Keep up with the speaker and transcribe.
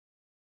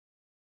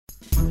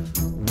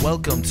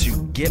Welcome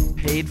to Get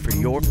Paid for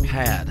Your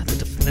Pad, the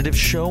definitive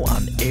show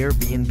on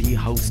Airbnb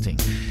hosting,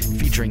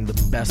 featuring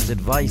the best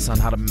advice on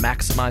how to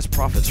maximize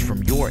profits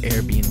from your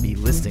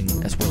Airbnb listing,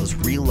 as well as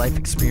real-life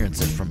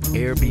experiences from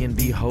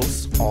Airbnb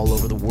hosts all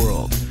over the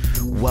world.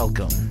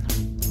 Welcome.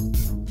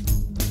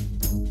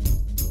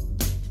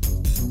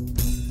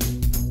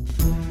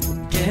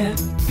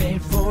 Get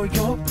paid for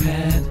your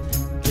pad.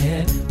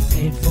 Get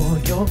paid for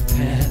your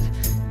pad.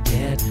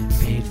 Get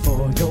paid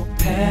for your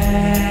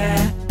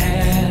pad.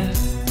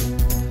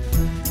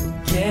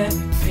 Get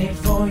paid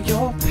for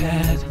your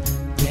pad.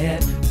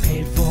 Get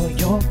paid for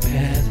your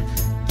pad.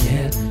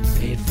 Get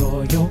paid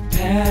for your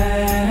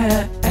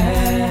pad.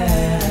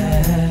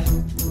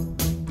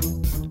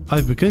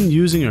 I've begun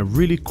using a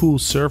really cool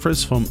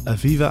service from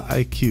Aviva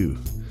IQ,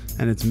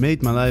 and it's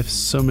made my life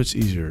so much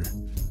easier.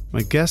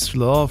 My guests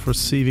love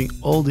receiving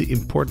all the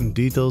important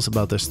details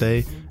about their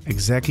stay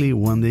exactly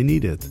when they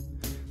need it.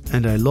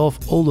 And I love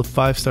all the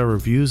 5-star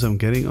reviews I'm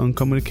getting on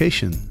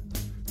communication.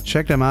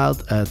 Check them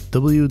out at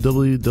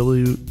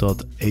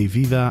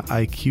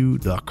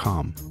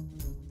www.avivaiq.com.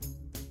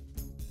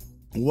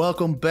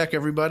 Welcome back,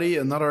 everybody.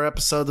 Another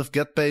episode of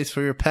Get Paid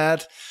for Your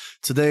Pad.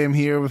 Today I'm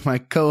here with my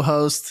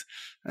co-host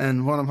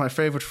and one of my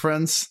favorite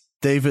friends,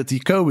 David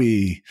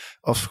Jacoby.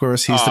 Of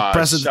course, he's the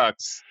president.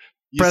 Shucks.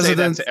 You say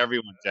that to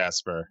everyone,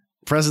 Jasper.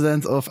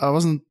 President of, I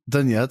wasn't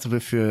done yet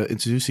with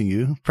introducing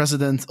you,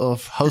 president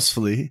of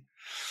Hostfully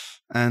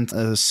and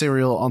a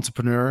serial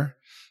entrepreneur.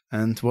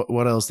 And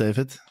what else,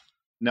 David?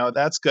 No,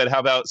 that's good. How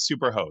about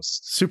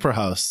Superhost?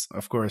 Superhost,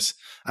 of course.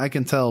 I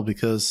can tell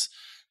because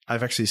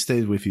I've actually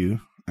stayed with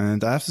you.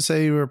 And I have to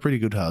say you were a pretty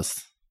good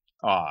host.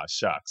 Aw,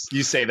 shucks.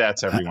 You say that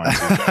to everyone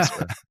too,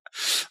 Jasper.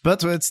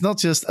 But it's not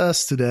just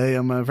us today.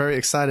 I'm very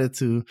excited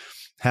to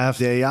have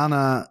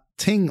Diana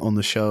Ting on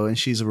the show, and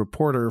she's a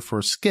reporter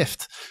for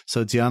Skift.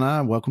 So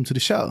Diana, welcome to the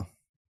show.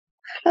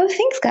 Oh,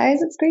 thanks,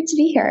 guys. It's great to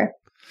be here.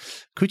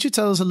 Could you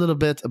tell us a little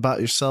bit about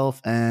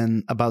yourself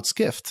and about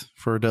Skift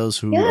for those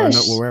who are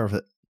not aware of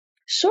it?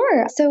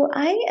 Sure. So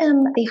I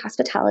am the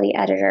hospitality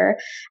editor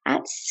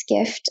at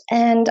Skift,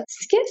 and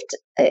Skift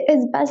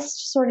is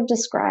best sort of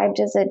described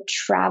as a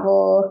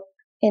travel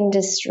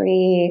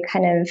industry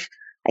kind of,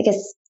 I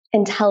guess,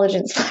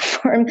 intelligence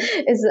platform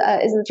is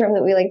the term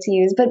that we like to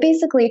use. But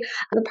basically,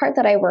 the part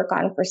that I work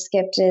on for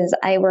Skift is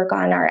I work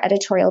on our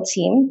editorial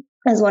team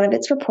as one of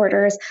its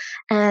reporters.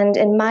 And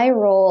in my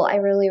role, I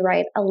really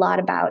write a lot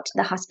about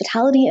the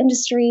hospitality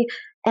industry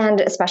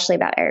and especially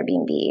about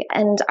Airbnb.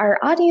 And our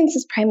audience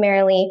is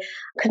primarily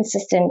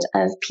consistent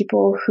of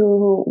people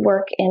who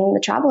work in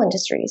the travel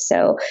industry.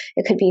 So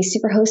it could be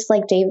Superhosts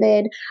like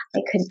David,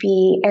 it could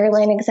be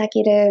airline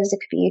executives,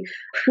 it could be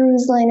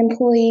cruise line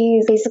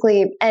employees,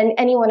 basically, and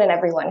anyone and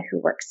everyone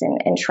who works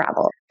in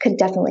travel could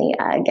definitely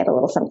get a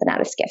little something out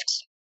of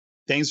Skift.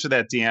 Thanks for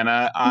that,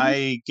 Deanna.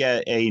 I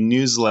get a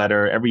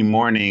newsletter every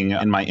morning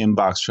in my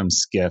inbox from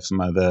Skift,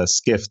 the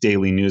Skift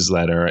daily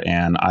newsletter,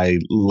 and I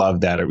love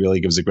that. It really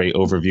gives a great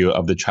overview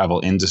of the travel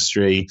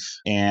industry.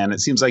 And it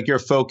seems like your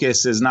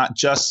focus is not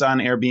just on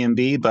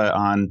Airbnb, but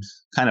on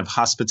kind of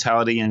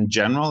hospitality in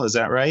general. Is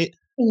that right?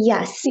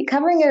 Yes.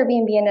 Covering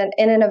Airbnb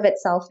in and of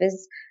itself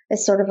is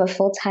sort of a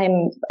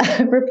full-time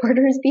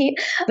reporter's beat.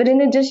 But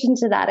in addition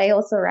to that, I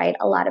also write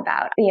a lot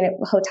about,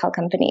 hotel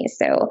companies.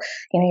 So,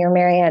 your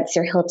Marriotts,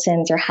 your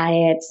Hiltons, your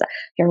Hyatts,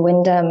 your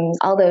Wyndhams,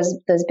 all those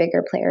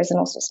bigger players and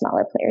also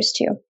smaller players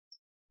too.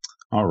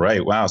 All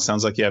right. Wow.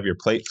 Sounds like you have your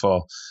plate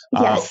full.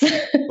 Yes.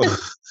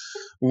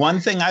 One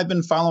thing I've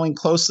been following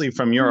closely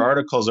from your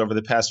articles over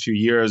the past few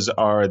years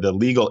are the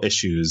legal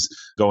issues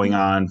going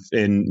on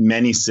in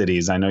many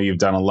cities. I know you've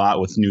done a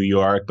lot with New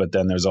York, but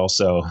then there's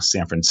also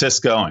San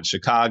Francisco and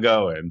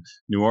Chicago and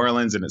New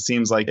Orleans, and it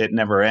seems like it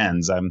never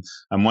ends. I'm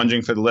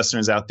wondering for the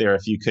listeners out there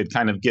if you could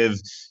kind of give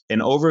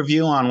an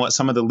overview on what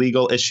some of the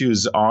legal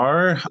issues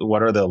are.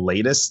 What are the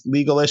latest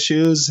legal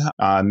issues?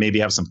 Maybe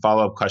have some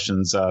follow-up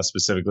questions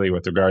specifically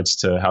with regards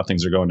to how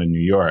things are going in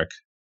New York.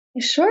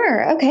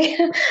 Sure. Okay.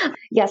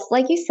 Yes.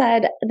 Like you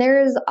said,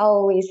 there's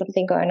always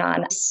something going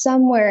on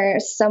somewhere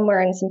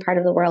in some part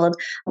of the world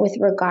with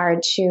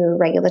regard to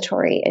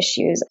regulatory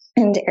issues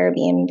and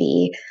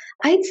Airbnb.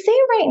 I'd say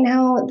right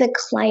now the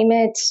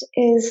climate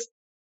it's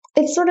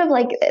sort of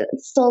like,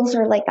 it's still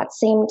sort of like that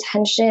same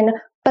tension,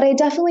 but I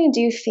definitely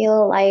do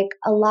feel like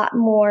a lot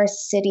more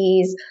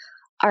cities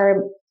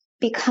are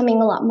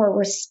becoming a lot more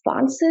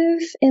responsive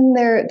in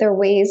their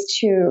ways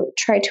to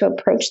try to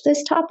approach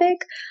this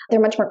topic. They're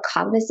much more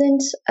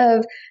cognizant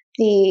of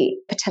the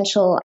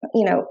potential,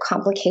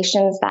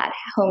 complications that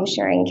home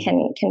sharing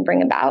can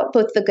bring about,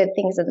 both the good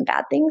things and the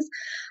bad things.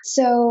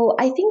 So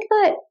I think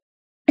that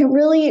it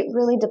really,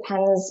 really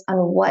depends on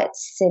what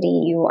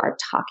city you are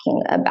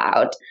talking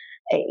about.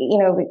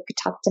 We could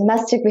talk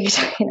domestic, we could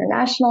talk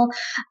international.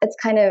 It's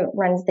kind of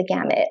runs the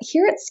gamut.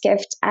 Here at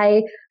Skift,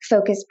 I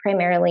focus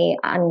primarily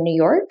on New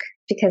York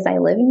because I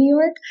live in New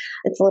York.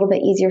 It's a little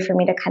bit easier for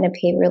me to kind of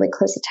pay really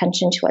close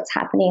attention to what's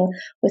happening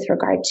with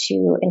regard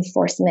to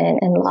enforcement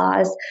and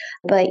laws.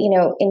 But,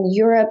 in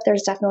Europe,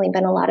 there's definitely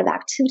been a lot of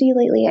activity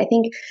lately. I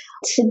think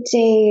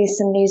today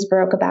some news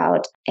broke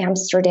about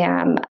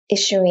Amsterdam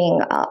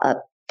issuing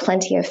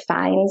plenty of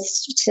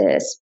fines to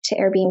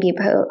Airbnb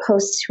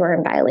hosts who are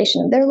in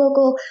violation of their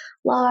local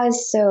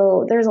laws.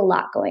 So there's a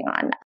lot going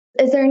on.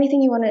 Is there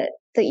anything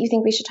that you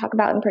think we should talk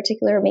about in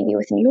particular, maybe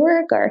with New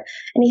York, or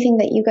anything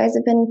that you guys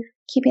have been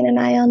keeping an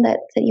eye on that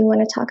you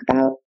want to talk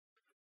about?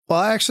 Well,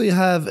 I actually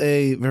have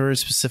a very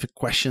specific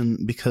question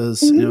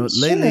because,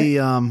 lately,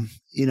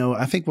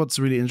 I think what's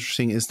really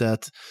interesting is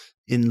that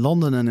in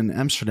London and in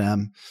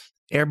Amsterdam,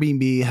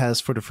 Airbnb has,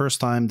 for the first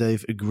time,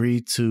 they've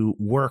agreed to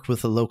work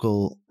with the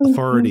local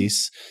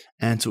authorities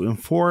and to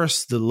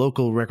enforce the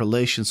local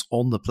regulations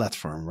on the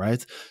platform,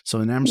 right?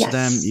 So in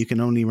Amsterdam, you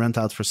can only rent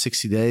out for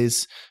 60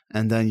 days,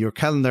 and then your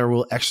calendar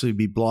will actually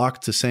be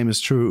blocked. The same is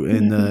true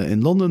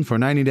in London for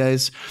 90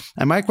 days.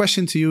 And my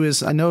question to you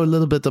is, I know a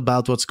little bit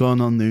about what's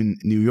going on in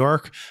New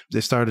York.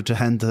 They started to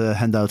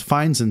hand out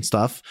fines and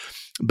stuff.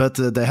 But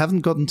they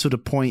haven't gotten to the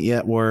point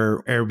yet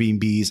where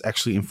Airbnb is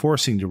actually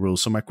enforcing the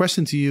rules. So my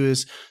question to you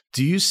is,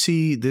 do you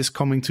see this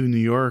coming to New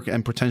York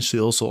and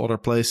potentially also other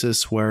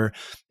places where,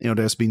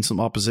 there's been some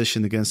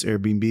opposition against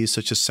Airbnb,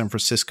 such as San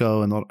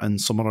Francisco and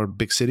some other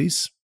big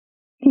cities?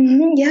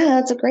 Yeah,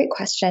 that's a great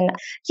question.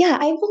 Yeah,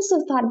 I've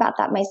also thought about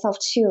that myself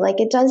too.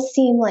 Like, it does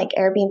seem like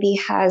Airbnb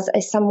has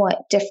a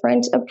somewhat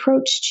different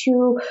approach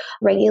to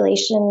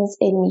regulations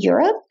in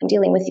Europe,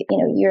 dealing with,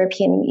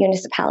 European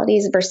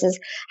municipalities versus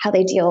how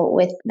they deal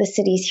with the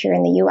cities here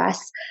in the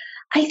US.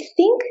 I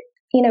think,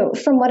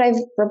 from what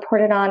I've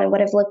reported on and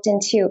what I've looked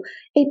into,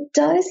 it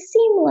does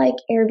seem like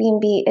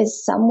Airbnb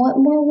is somewhat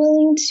more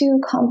willing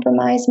to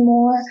compromise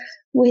more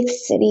with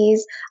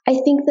cities. I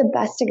think the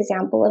best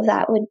example of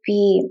that would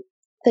be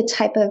the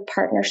type of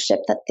partnership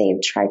that they've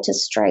tried to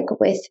strike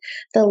with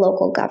the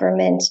local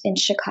government in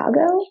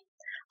Chicago.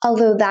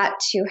 Although that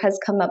too has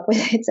come up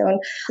with its own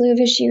slew of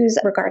issues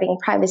regarding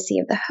privacy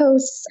of the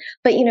hosts.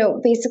 But,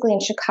 basically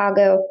in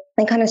Chicago,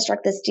 they kind of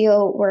struck this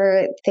deal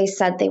where they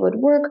said they would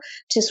work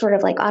to sort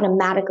of like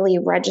automatically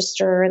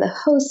register the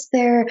hosts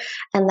there,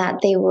 and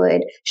that they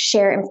would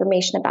share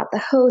information about the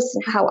hosts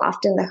and how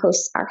often the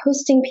hosts are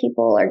hosting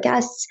people or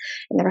guests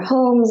in their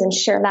homes and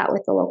share that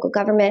with the local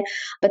government.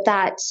 But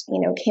that,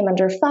 came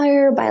under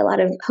fire by a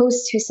lot of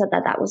hosts who said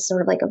that that was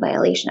sort of like a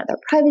violation of their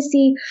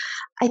privacy.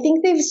 I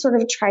think they've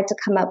sort of tried to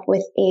come up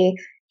with a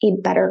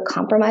better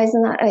compromise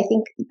than that. I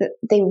think that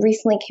they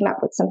recently came up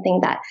with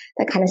something that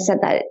kind of said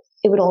that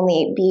it would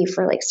only be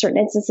for like certain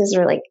instances,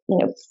 or like,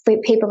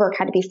 paperwork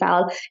had to be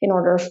filed in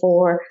order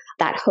for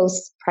that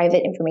host's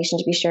private information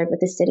to be shared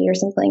with the city or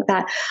something like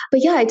that.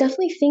 But yeah, I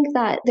definitely think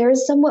that there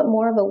is somewhat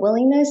more of a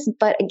willingness,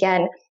 but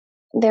again,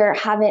 there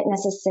haven't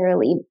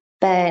necessarily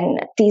been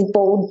these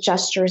bold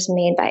gestures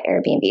made by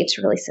Airbnb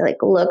to really say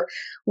like, look,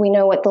 we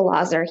know what the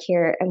laws are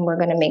here and we're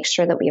going to make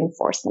sure that we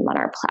enforce them on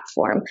our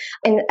platform.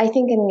 And I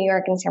think in New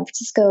York and San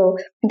Francisco,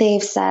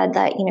 they've said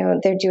that,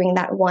 they're doing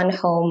that one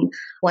home,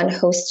 one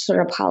host sort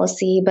of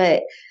policy,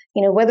 but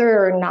whether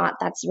or not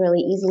that's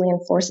really easily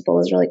enforceable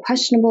is really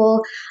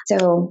questionable.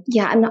 So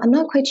yeah, I'm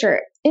not quite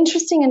sure.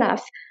 Interesting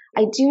enough,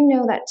 I do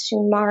know that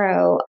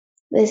tomorrow,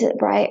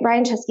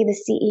 Brian Chesky, the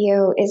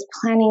CEO, is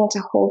planning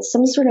to hold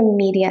some sort of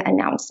media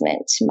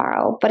announcement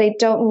tomorrow, but I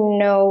don't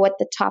know what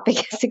the topic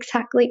is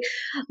exactly.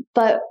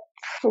 But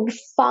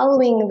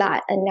following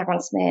that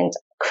announcement,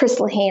 Chris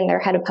Lehane, their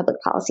head of public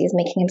policy, is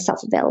making himself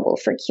available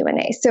for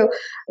Q&A. So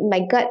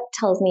my gut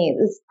tells me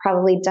this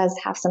probably does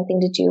have something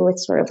to do with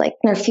sort of like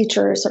their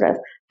future sort of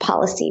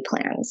policy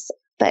plans.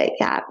 But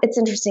yeah, it's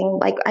interesting.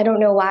 Like, I don't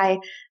know why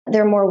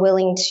they're more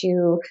willing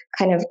to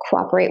kind of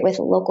cooperate with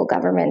local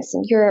governments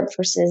in Europe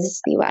versus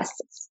the US.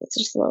 It's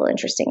just a little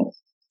interesting.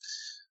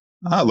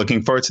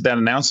 Looking forward to that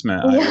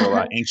announcement. Yeah. I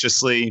will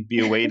anxiously be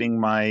awaiting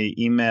my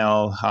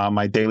email,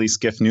 my daily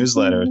Skift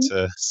newsletter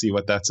to see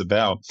what that's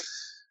about.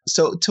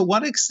 So to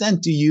what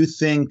extent do you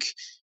think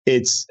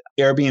it's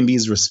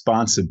Airbnb's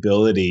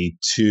responsibility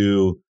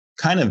to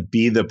kind of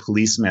be the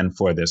policeman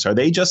for this? Are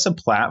they just a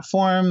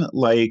platform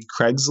like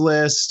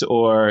Craigslist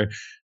or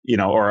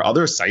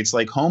other sites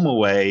like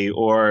HomeAway,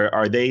 or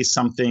are they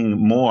something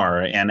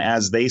more? And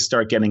as they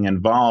start getting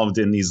involved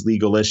in these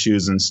legal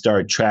issues and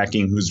start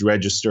tracking who's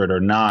registered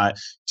or not,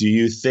 do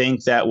you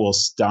think that will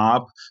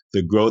stop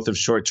the growth of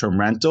short-term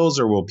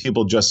rentals, or will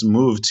people just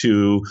move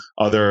to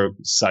other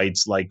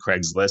sites like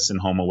Craigslist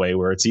and HomeAway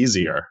where it's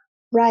easier?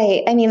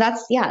 Right. I mean,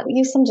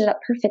 you summed it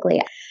up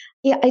perfectly.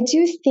 Yeah, I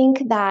do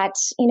think that,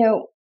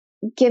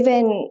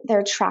 given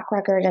their track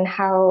record and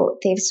how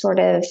they've sort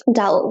of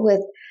dealt with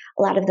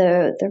a lot of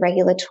the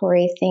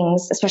regulatory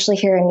things, especially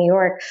here in New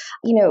York,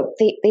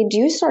 they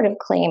do sort of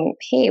claim,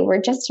 hey, we're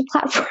just a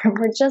platform,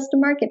 we're just a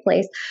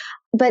marketplace.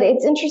 But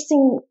it's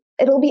interesting.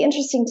 It'll be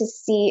interesting to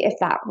see if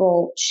that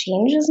role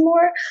changes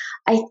more.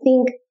 I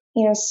think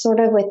sort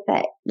of with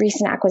that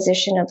recent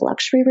acquisition of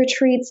luxury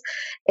retreats,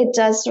 it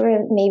does sort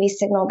of maybe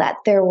signal that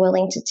they're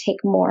willing to take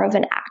more of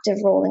an active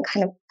role in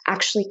kind of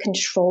actually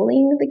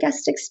controlling the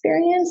guest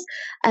experience.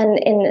 And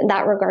in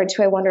that regard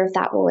too, I wonder if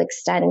that will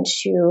extend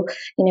to,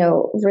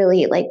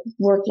 really like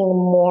working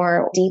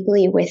more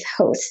deeply with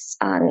hosts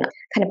on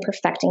kind of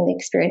perfecting the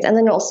experience and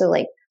then also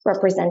like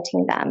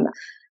representing them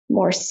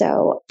more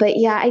so. But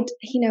yeah,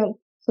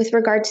 with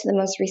regard to the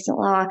most recent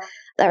law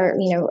or,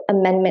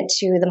 amendment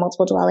to the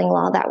multiple dwelling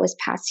law that was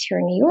passed here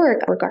in New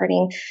York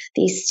regarding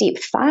these steep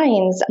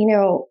fines,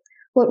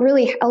 what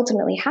really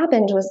ultimately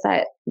happened was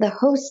that the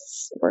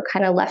hosts were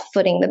kind of left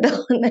footing the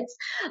bill in this.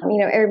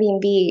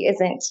 Airbnb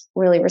isn't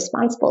really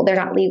responsible. They're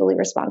not legally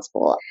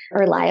responsible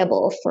or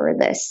liable for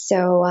this.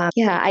 So I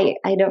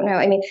don't know.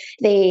 I mean,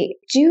 they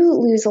do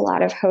lose a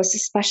lot of hosts,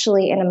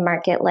 especially in a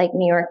market like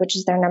New York, which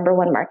is their number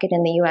one market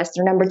in the US,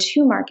 their number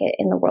two market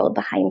in the world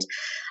behind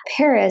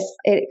Paris.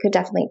 It could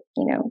definitely,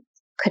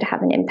 could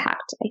have an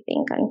impact, I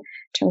think, in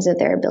terms of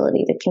their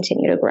ability to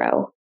continue to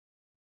grow.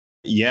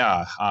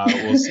 Yeah,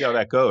 we'll see how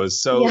that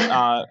goes. So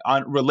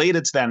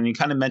related to that, and you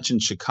kind of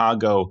mentioned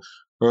Chicago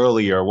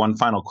earlier, one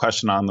final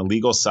question on the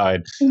legal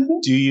side. Mm-hmm.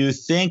 Do you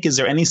think, is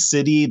there any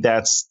city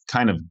that's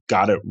kind of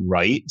got it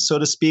right, so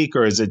to speak,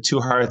 or is it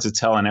too hard to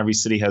tell and every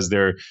city has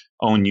their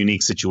own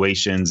unique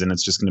situations and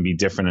it's just going to be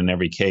different in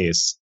every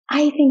case?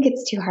 I think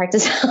it's too hard to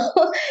tell.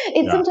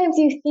 Sometimes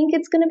you think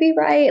it's going to be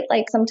right.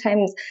 Like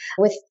sometimes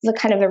with the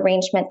kind of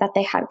arrangement that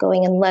they had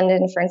going in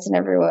London, for instance,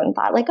 everyone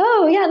thought like,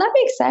 oh yeah, that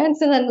makes sense.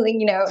 And then,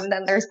 and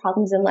then there's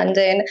problems in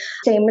London.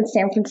 Same with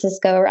San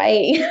Francisco,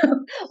 right?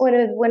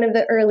 One of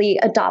the early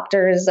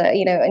adopters,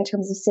 in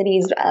terms of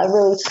cities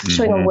really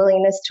showing a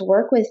willingness to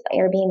work with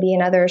Airbnb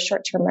and other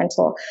short-term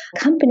rental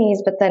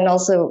companies, but then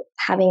also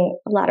having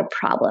a lot of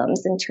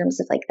problems in terms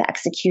of like the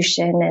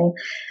execution. And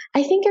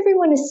I think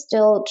everyone is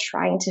still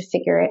trying to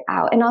figure it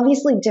out. And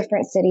obviously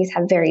different cities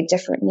have very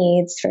different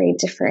needs, very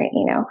different,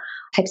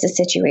 types of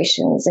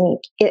situations. And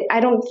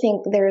I don't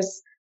think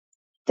there's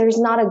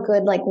not a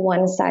good, like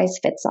one size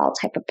fits all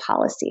type of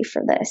policy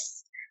for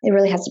this. It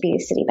really has to be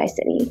city by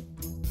city.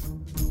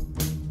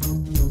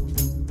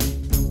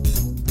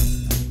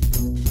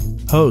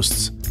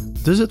 Hosts,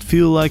 does it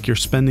feel like you're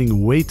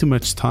spending way too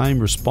much time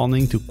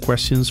responding to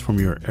questions from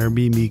your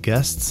Airbnb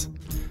guests?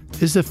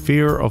 Is the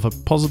fear of a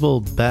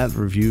possible bad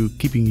review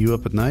keeping you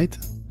up at night?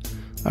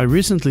 I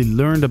recently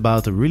learned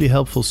about a really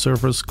helpful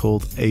service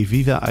called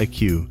Aviva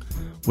IQ.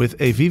 With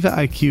Aviva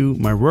IQ,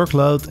 my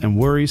workload and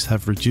worries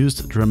have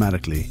reduced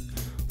dramatically.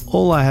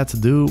 All I had to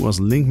do was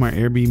link my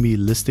Airbnb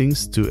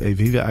listings to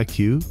Aviva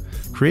IQ,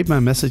 create my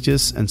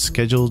messages, and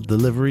schedule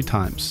delivery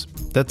times.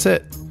 That's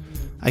it.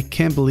 I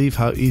can't believe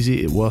how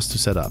easy it was to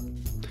set up.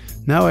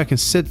 Now I can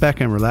sit back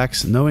and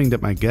relax knowing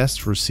that my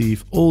guests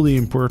receive all the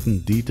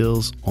important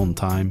details on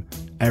time,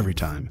 every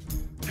time.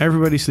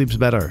 Everybody sleeps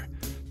better.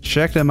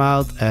 Check them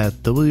out at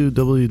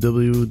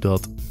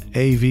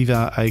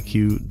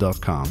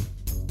www.avivaiq.com.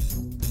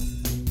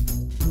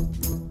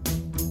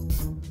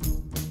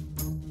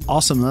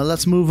 Awesome. Now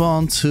let's move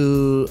on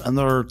to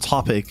another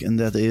topic, and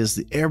that is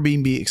the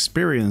Airbnb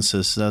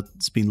experiences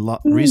that's been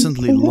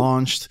recently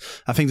launched.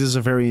 I think this is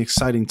a very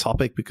exciting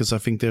topic because I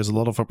think there's a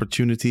lot of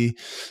opportunity.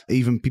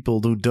 Even people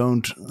who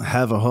don't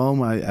have a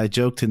home. I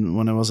joked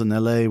when I was in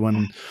LA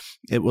when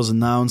it was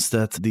announced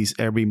that these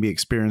Airbnb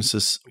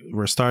experiences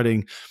were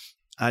starting.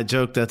 I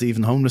joked that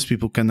even homeless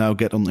people can now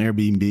get on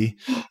Airbnb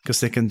because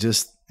they can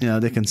just,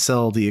 they can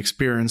sell the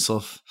experience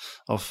of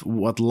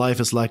what life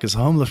is like as a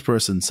homeless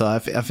person. So I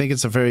think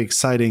it's a very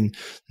exciting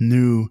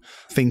new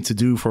thing to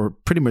do for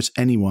pretty much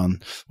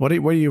anyone. What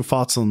are your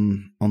thoughts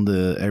on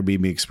the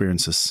Airbnb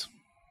experiences?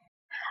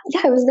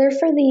 Yeah, I was there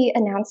for the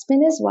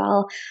announcement as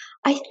well.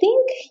 I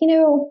think,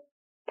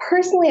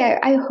 personally,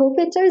 I hope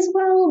it does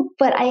well,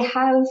 but I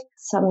have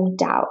some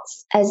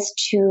doubts as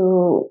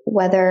to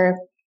whether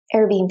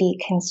Airbnb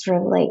can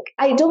sort of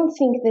I don't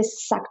think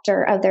this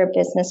sector of their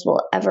business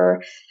will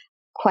ever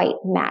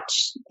quite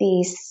match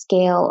the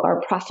scale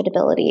or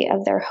profitability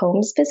of their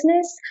homes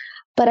business.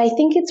 But I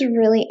think it's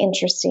really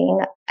interesting.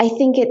 I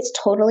think it's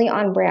totally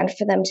on brand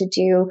for them to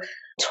do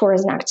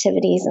tourism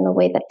activities in the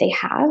way that they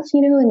have,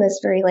 in this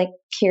very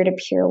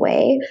peer-to-peer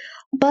way.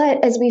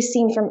 But as we've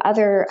seen from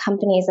other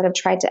companies that have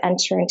tried to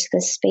enter into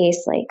this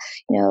space,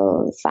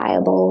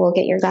 Viable, We'll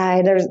Get Your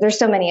Guide. There's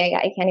so many,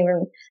 I can't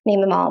even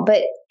name them all,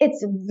 but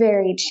it's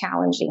very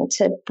challenging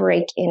to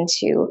break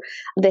into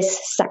this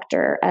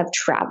sector of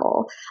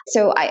travel.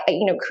 So I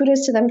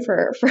kudos to them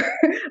for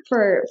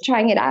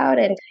trying it out.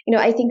 And,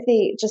 I think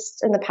they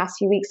just in the past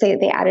few weeks,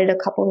 they added a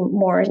couple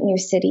more new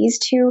cities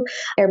to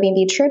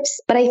Airbnb trips,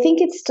 but I think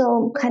it's it's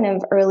still kind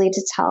of early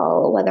to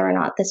tell whether or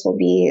not this will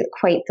be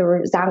quite the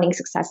resounding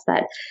success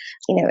that,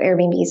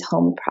 Airbnb's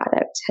home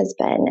product has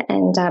been.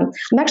 And I'm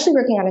actually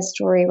working on a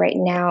story right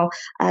now,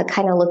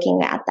 kind of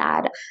looking at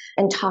that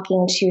and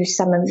talking to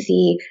some of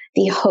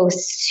the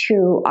hosts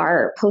who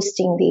are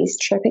hosting these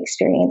trip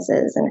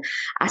experiences and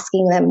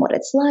asking them what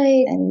it's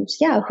like and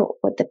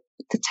what the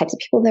types of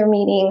people they're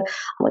meeting,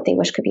 what they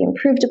wish could be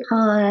improved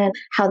upon,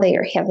 have they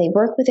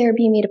worked with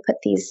Airbnb to put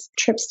these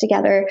trips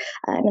together.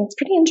 And it's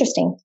pretty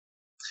interesting.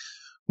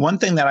 One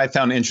thing that I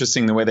found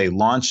interesting the way they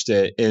launched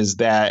it is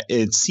that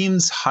it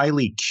seems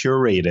highly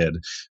curated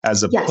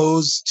as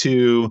opposed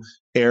to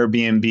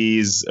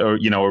Airbnb's or,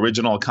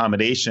 original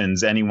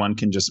accommodations. Anyone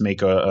can just make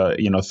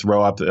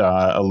throw up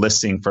a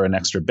listing for an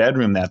extra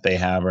bedroom that they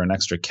have or an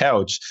extra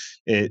couch.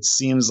 It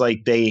seems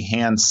like they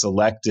hand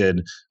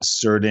selected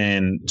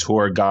certain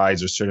tour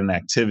guides or certain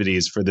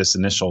activities for this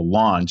initial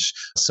launch.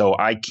 So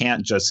I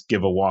can't just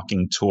give a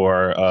walking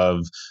tour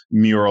of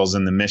murals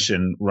in the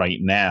Mission right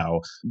now.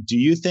 Do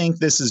you think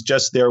this is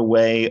just their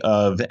way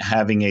of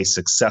having a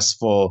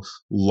successful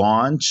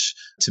launch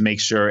to make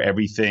sure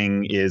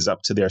everything is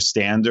up to their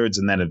standards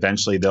and then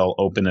eventually they'll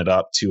open it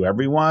up to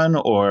everyone?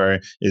 Or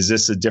is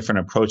this a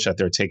different approach that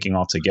they're taking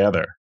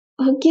altogether?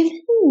 Well,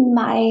 given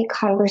my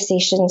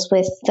conversations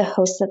with the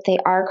hosts that they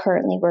are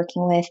currently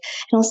working with,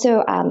 and also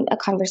a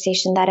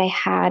conversation that I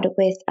had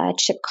with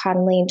Chip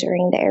Conley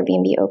during the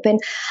Airbnb Open,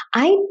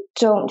 I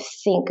don't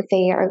think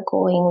they are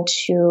going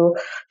to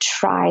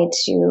try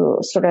to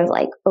sort of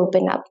like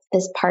open up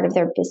this part of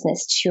their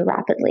business too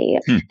rapidly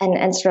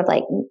and sort of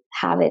like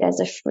have it as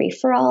a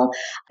free-for-all.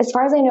 As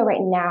far as I know right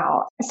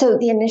now, so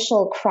the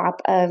initial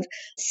crop of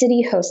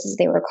city hosts, as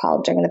they were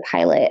called during the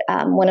pilot,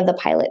 one of the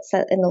pilots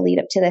in the lead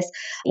up to this,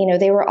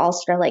 they were all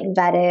sort of like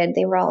vetted.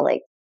 They were all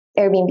like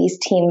Airbnb's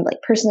team like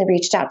personally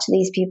reached out to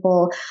these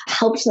people,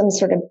 helped them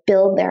sort of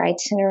build their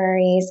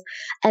itineraries.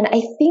 And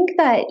I think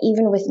that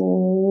even with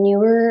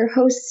newer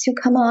hosts who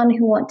come on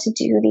who want to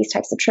do these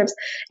types of trips,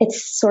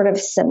 it's sort of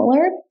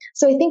similar.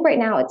 So I think right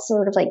now it's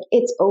sort of like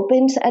it's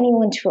open to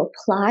anyone to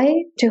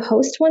apply to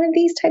host one of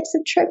these types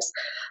of trips.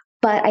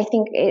 But I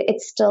think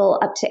it's still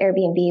up to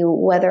Airbnb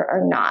whether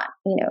or not,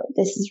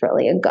 this is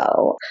really a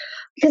go,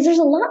 because there's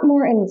a lot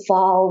more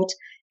involved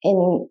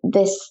in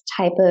this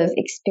type of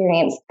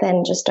experience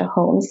than just a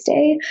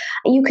homestay.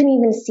 You can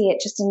even see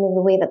it just in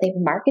the way that they've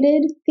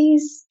marketed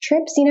these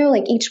trips,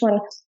 like each one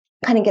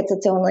kind of gets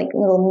its own like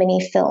little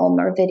mini film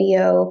or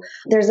video.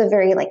 There's a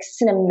very like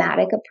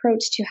cinematic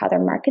approach to how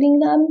they're marketing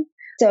them.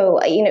 So,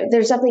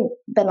 there's definitely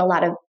been a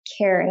lot of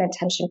care and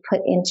attention put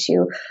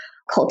into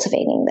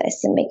cultivating this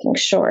and making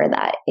sure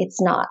that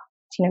it's not,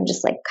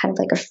 just like kind of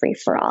like a free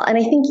for all. And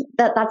I think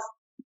that that's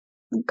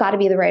got to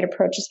be the right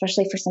approach,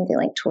 especially for something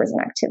like tourism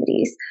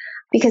activities,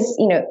 because,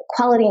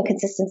 quality and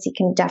consistency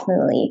can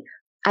definitely,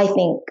 I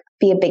think,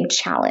 be a big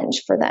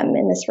challenge for them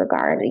in this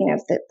regard.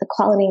 If the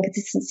quality and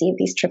consistency of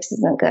these trips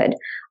isn't good,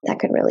 that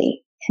could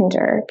really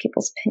hinder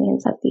people's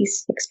opinions of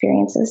these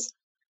experiences.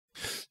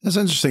 That's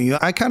interesting.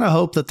 I kind of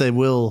hope that they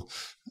will.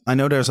 I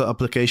know there's an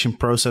application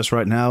process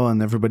right now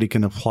and everybody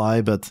can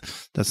apply, but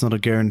that's not a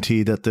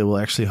guarantee that they will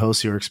actually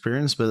host your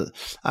experience. But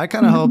I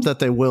kind of hope that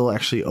they will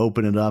actually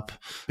open it up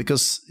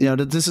because,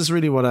 this is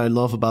really what I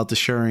love about the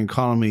sharing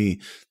economy,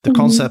 the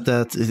concept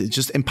that it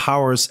just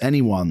empowers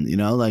anyone,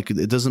 like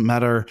it doesn't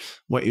matter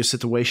what your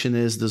situation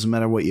is, doesn't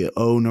matter what you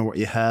own or what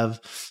you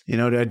have,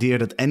 the idea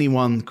that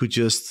anyone could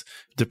just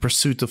the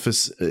pursuit of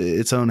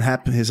his own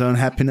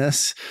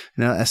happiness,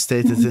 as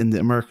stated in the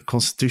American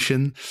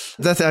Constitution.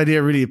 That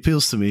idea really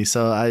appeals to me.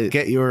 So I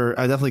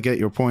definitely get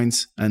your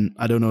points, and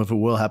I don't know if it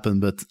will happen,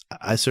 but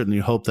I certainly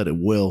hope that it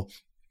will.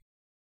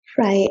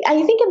 Right.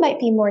 I think it might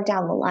be more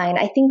down the line.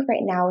 I think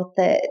right now with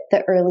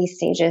the early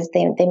stages,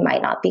 they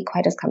might not be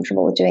quite as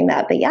comfortable with doing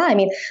that. But yeah, I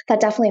mean, that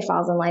definitely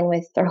falls in line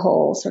with their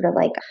whole sort of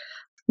like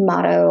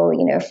motto,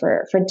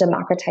 for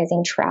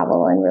democratizing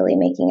travel and really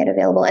making it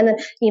available. And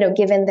then,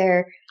 given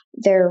their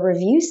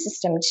review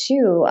system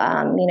too,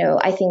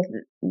 I think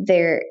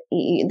the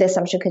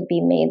assumption could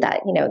be made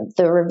that,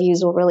 the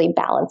reviews will really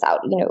balance out,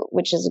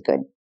 which is a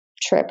good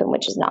trip and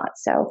which is not.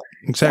 So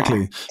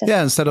exactly.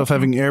 Yeah. Instead of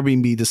having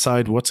Airbnb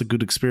decide what's a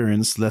good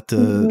experience, let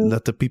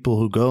the people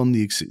who go on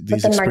these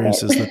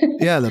experiences,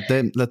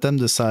 let them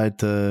decide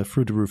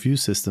through the review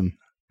system.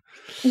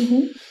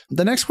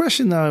 The next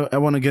question I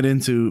want to get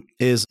into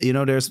is,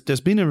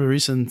 there's been a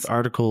recent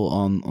article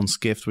on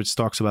Skift which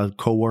talks about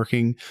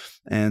co-working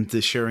and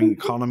the sharing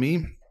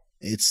economy.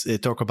 They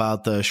talk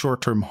about the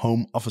short-term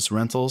home office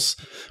rentals,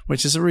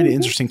 which is a really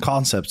interesting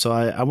concept. So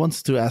I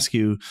wanted to ask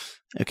you,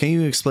 can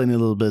you explain a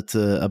little bit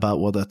about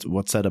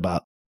what's that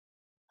about?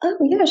 Oh,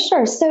 yeah,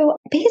 sure. So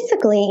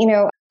basically,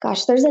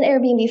 there's an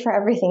Airbnb for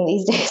everything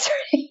these days,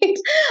 right?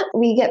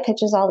 We get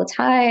pictures all the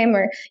time,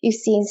 or you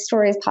see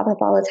stories pop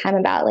up all the time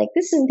about like,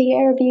 this is the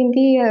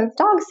Airbnb of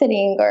dog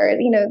sitting, or,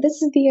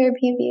 this is the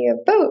Airbnb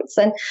of boats.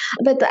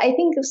 But I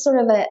think sort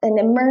of an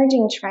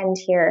emerging trend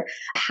here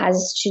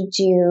has to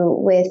do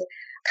with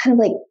kind of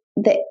like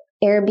the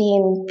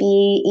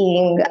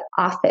Airbnb-ing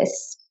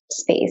office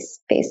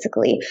space,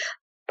 basically.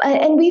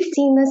 And we've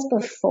seen this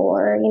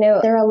before.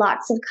 There are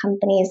lots of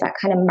companies that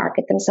kind of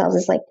market themselves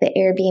as like the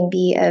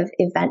Airbnb of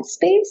event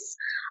space.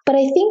 But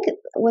I think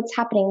what's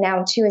happening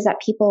now too is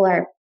that people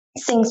are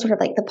seeing sort of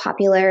like the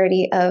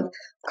popularity of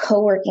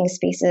co-working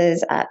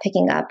spaces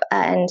picking up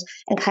and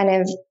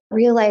kind of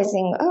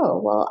realizing,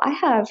 oh, well, I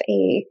have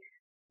a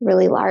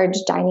really large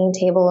dining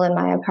table in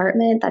my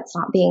apartment that's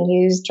not being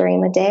used during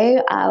the day.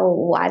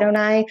 Why don't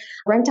I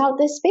rent out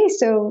this space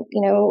so,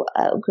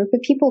 a group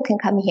of people can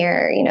come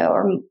here,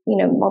 or,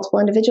 multiple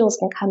individuals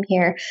can come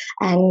here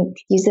and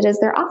use it as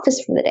their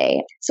office for the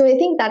day. So I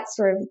think that's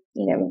sort of,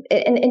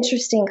 an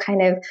interesting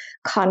kind of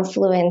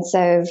confluence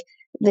of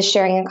the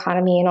sharing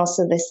economy and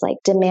also this like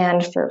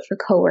demand for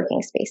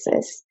co-working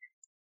spaces.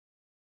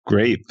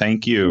 Great.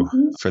 Thank you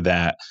for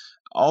that.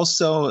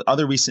 Also,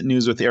 other recent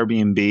news with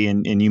Airbnb,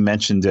 and you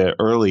mentioned it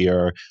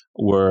earlier,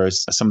 were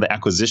some of the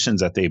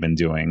acquisitions that they've been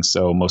doing.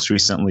 So most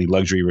recently,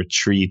 Luxury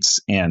Retreats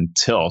and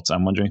Tilt.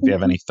 I'm wondering if you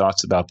have any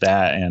thoughts about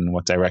that and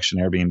what direction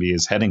Airbnb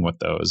is heading with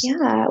those.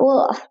 Yeah,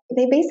 well,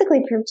 they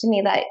basically proved to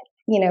me that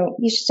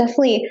you should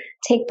definitely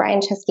take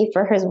Brian Chesky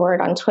for his word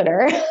on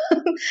Twitter.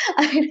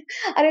 I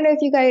don't know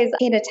if you guys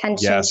paid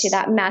attention to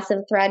that massive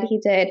thread he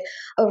did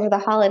over the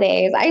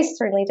holidays. I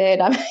certainly did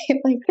on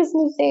my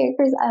Christmas day,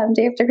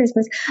 day after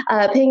Christmas,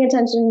 paying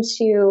attention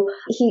to,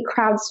 he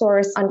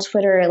crowdsourced on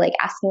Twitter, like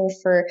asking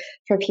for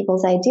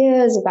people's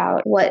ideas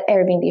about what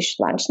Airbnb should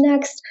launch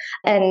next.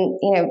 And,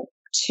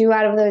 2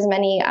 out of those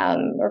many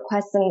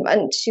requests and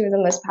 2 of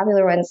the most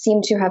popular ones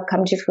seem to have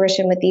come to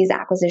fruition with these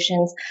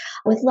acquisitions.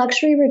 With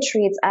Luxury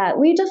Retreats,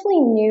 we definitely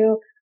knew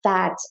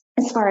that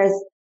as far as,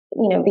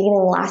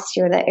 beginning last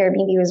year, that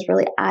Airbnb was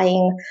really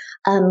eyeing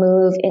a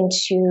move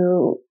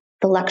into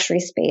the luxury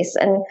space.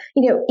 And,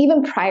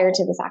 even prior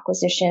to this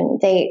acquisition,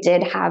 they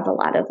did have a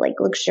lot of like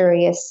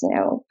luxurious,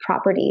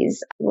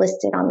 properties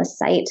listed on the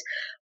site.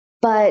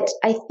 But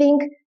I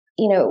think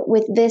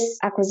with this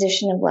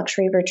acquisition of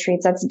Luxury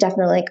Retreats, that's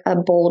definitely like a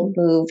bold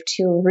move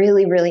to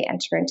really, really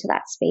enter into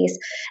that space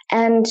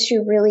and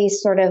to really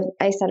sort of,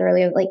 I said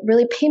earlier, like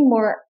really pay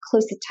more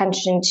close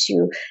attention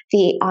to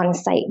the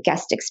on-site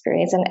guest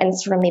experience and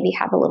sort of maybe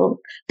have a little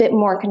bit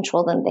more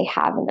control than they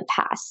have in the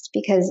past.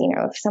 Because,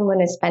 if someone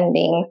is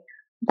spending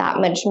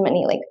that much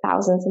money, like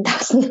thousands and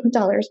thousands of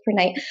dollars per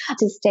night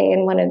to stay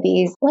in one of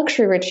these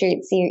luxury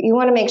retreats, you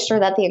want to make sure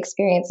that the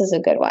experience is a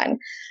good one.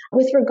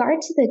 With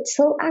regard to the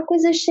Tilt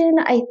acquisition,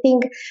 I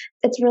think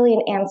it's really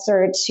an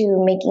answer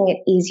to making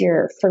it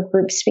easier for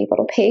groups to be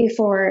able to pay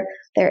for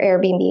their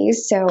Airbnbs.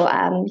 So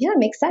it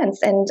makes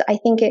sense. And I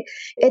think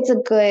it's a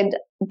good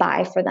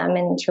buy for them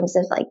in terms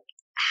of like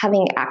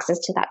having access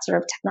to that sort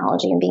of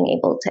technology and being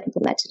able to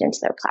implement it into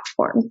their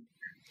platform.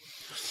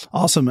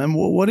 Awesome. And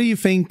what do you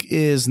think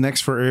is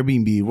next for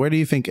Airbnb? Where do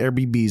you think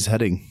Airbnb is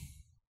heading?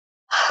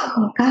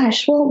 Oh,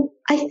 gosh. Well,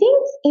 I think,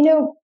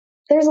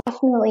 there's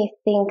definitely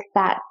think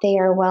that they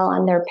are well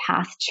on their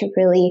path to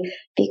really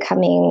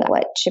becoming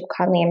what Chip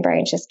Conley and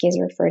Brian Chesky has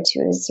referred to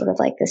as sort of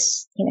like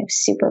this,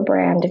 super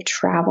brand of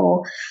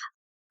travel.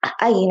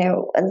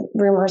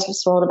 Rumors have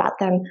swirled about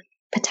them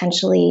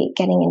potentially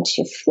getting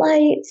into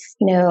flights,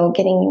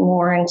 getting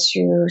more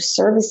into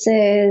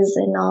services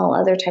and all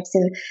other types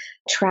of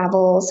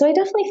travel. So I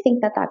definitely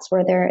think that that's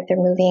where they're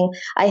moving.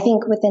 I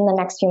think within the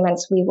next few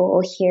months, we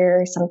will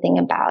hear something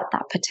about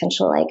that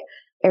potential like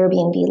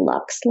Airbnb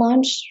Luxe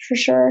launch for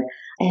sure.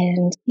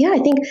 And I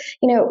think,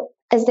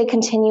 as they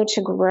continue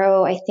to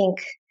grow, I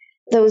think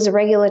those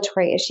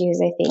regulatory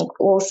issues, I think,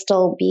 will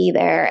still be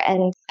there.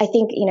 And I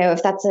think,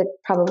 if that's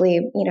probably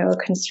a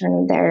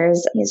concern of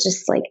theirs, is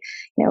just like,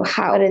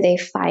 how do they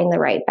find the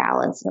right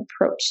balance and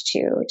approach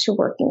to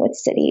working with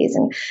cities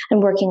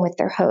and working with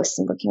their hosts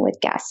and working with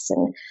guests.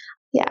 And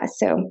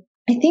so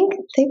I think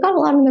they've got a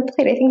lot on their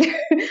plate.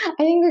 I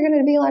think they're going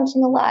to be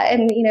launching a lot,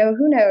 and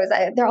who knows?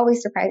 They're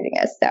always surprising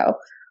us. So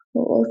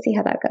we'll see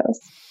how that goes.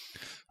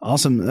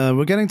 Awesome.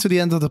 We're getting to the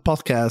end of the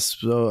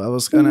podcast. So I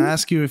was going to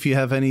ask you if you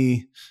have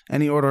any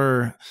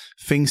other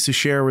things to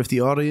share with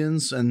the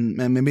audience, and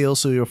maybe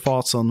also your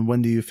thoughts on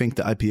when do you think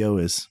the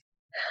IPO is?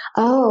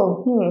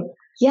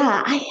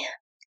 Yeah, I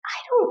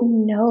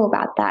don't know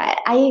about that.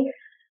 I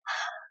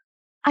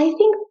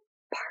think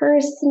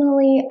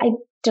personally, I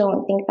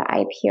don't think the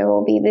IPO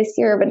will be this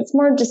year, but it's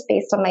more just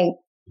based on my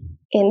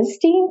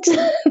instinct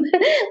than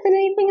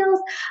anything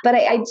else. But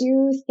I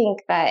do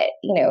think that,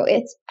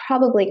 it's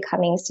probably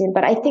coming soon,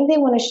 but I think they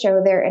want to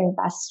show their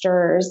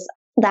investors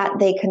that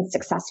they can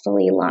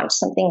successfully launch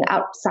something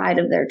outside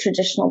of their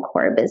traditional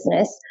core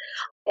business.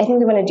 I think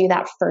they want to do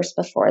that first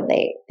before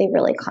they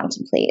really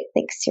contemplate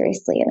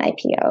seriously an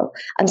IPO.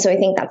 So I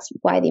think that's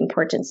why the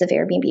importance of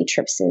Airbnb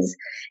Trips is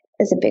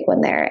a big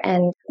one there.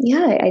 And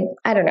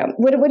I don't know.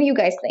 What do you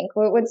guys think?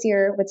 What's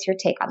your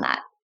take on that?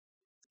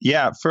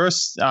 Yeah,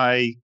 first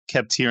I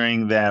kept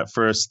hearing that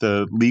first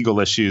the legal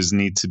issues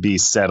need to be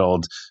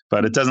settled,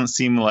 but it doesn't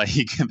seem like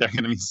they're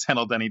going to be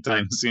settled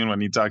anytime soon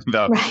when you talk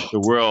about the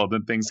world,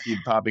 and things keep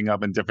popping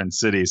up in different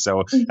cities.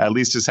 So at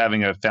least just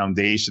having a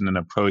foundation and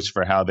approach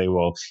for how they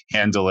will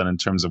handle it in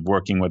terms of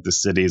working with the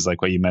cities,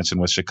 like what you mentioned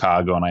with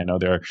Chicago. And I know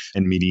they're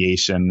in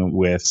mediation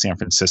with San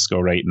Francisco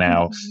right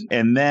now.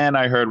 And then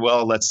I heard,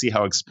 well, let's see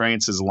how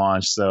Experience is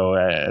launched. So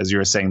as you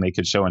were saying, they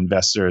could show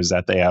investors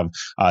that they have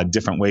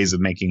different ways of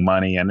making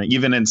money. And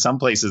even in some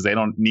places, they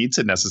don't need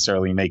to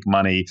necessarily make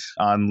money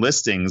on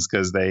listings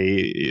because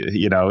they,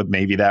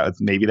 maybe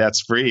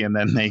that's free, and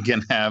then they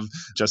can have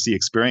just the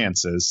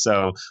experiences.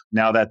 So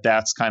now that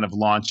that's kind of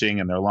launching,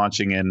 and they're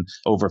launching in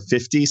over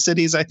 50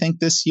 cities, I think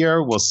this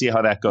year, we'll see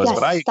how that goes. Yes,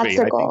 but I agree.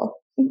 That's the goal.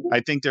 I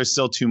think there's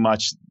still too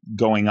much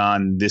going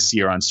on this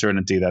year,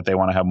 uncertainty, that they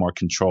want to have more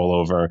control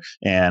over.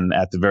 And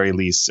at the very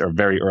least, or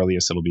very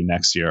earliest, it'll be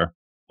next year.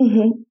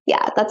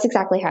 Yeah, that's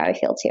exactly how I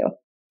feel too.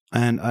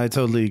 And I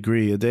totally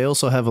agree. They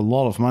also have a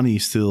lot of money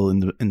still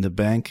in the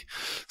bank.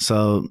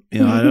 So, I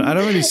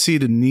don't really see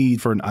the need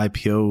for an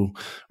IPO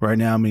right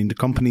now. I mean, the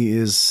company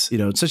is,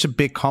 it's such a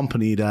big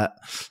company that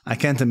I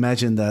can't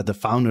imagine that the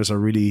founders are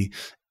really,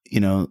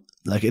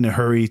 like in a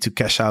hurry to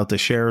cash out the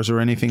shares or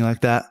anything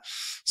like that.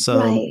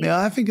 So, yeah,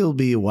 I think it'll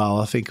be a while.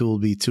 I think it will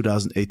be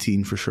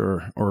 2018 for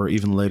sure, or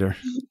even later.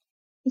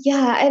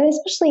 Yeah, and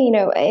especially,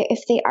 if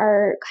they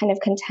are kind of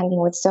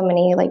contending with so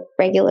many like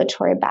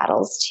regulatory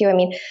battles too. I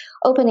mean,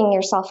 opening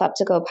yourself up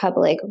to go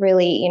public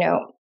really,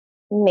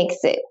 makes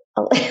it,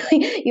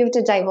 you have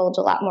to divulge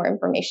a lot more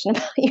information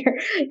about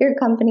your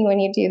company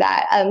when you do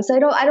that. So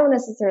I don't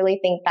necessarily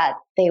think that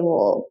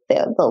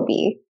they'll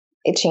be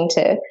itching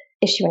to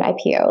issue an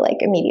IPO like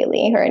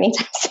immediately or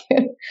anytime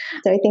soon.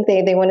 So I think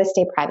they want to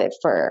stay private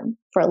for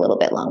a little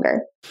bit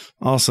longer.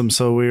 Awesome.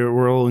 So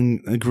we're all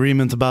in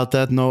agreement about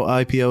that. No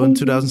IPO in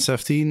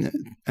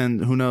 2017.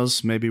 And who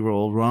knows, maybe we're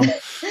all wrong.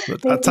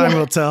 But time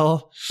will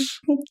tell.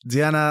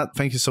 Diana,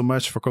 thank you so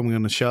much for coming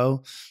on the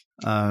show.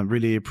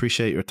 Really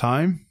appreciate your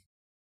time.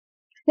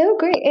 No,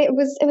 great. It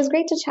was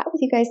great to chat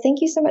with you guys.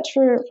 Thank you so much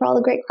for all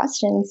the great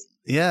questions.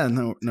 Yeah,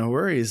 no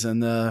worries.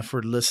 And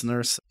for the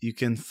listeners, you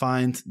can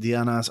find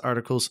Diana's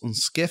articles on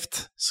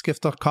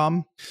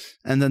skift.com.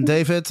 And then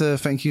David,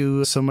 thank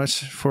you so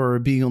much for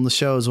being on the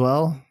show as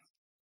well.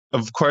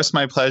 Of course,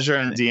 my pleasure.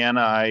 And Deanna,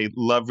 I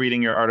love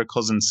reading your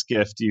articles in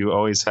Skift. You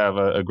always have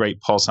a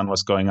great pulse on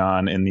what's going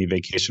on in the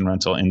vacation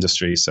rental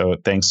industry. So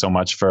thanks so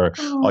much for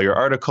all your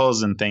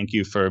articles, and thank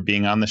you for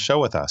being on the show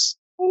with us.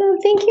 No,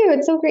 thank you.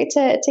 It's so great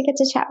to get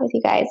to chat with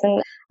you guys.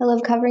 And I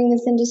love covering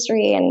this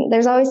industry, and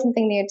there's always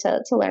something new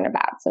to learn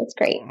about. So it's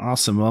great.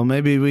 Awesome. Well,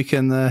 maybe we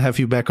can have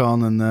you back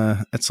on and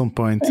at some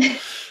point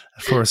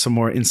for some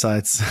more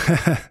insights.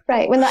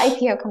 Right. When the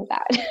IPO comes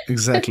out.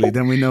 Exactly.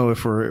 Then we know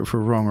if we're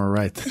wrong or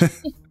right.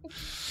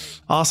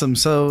 Awesome.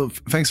 So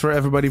thanks for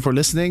everybody for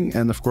listening.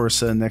 And of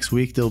course, next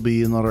week, there'll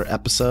be another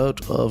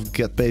episode of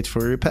Get Paid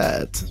for Your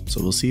Pad.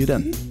 So we'll see you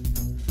then.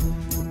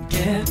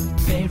 Get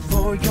paid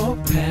for your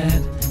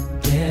pad.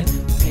 Get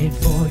paid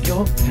for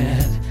your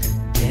pad.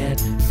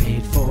 Get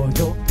paid for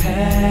your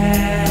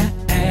pad.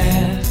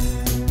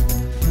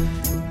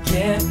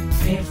 Get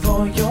paid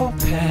for your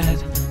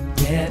pad.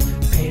 Get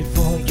paid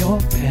for your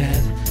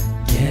pad.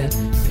 Get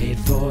paid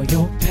for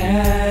your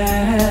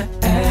pad.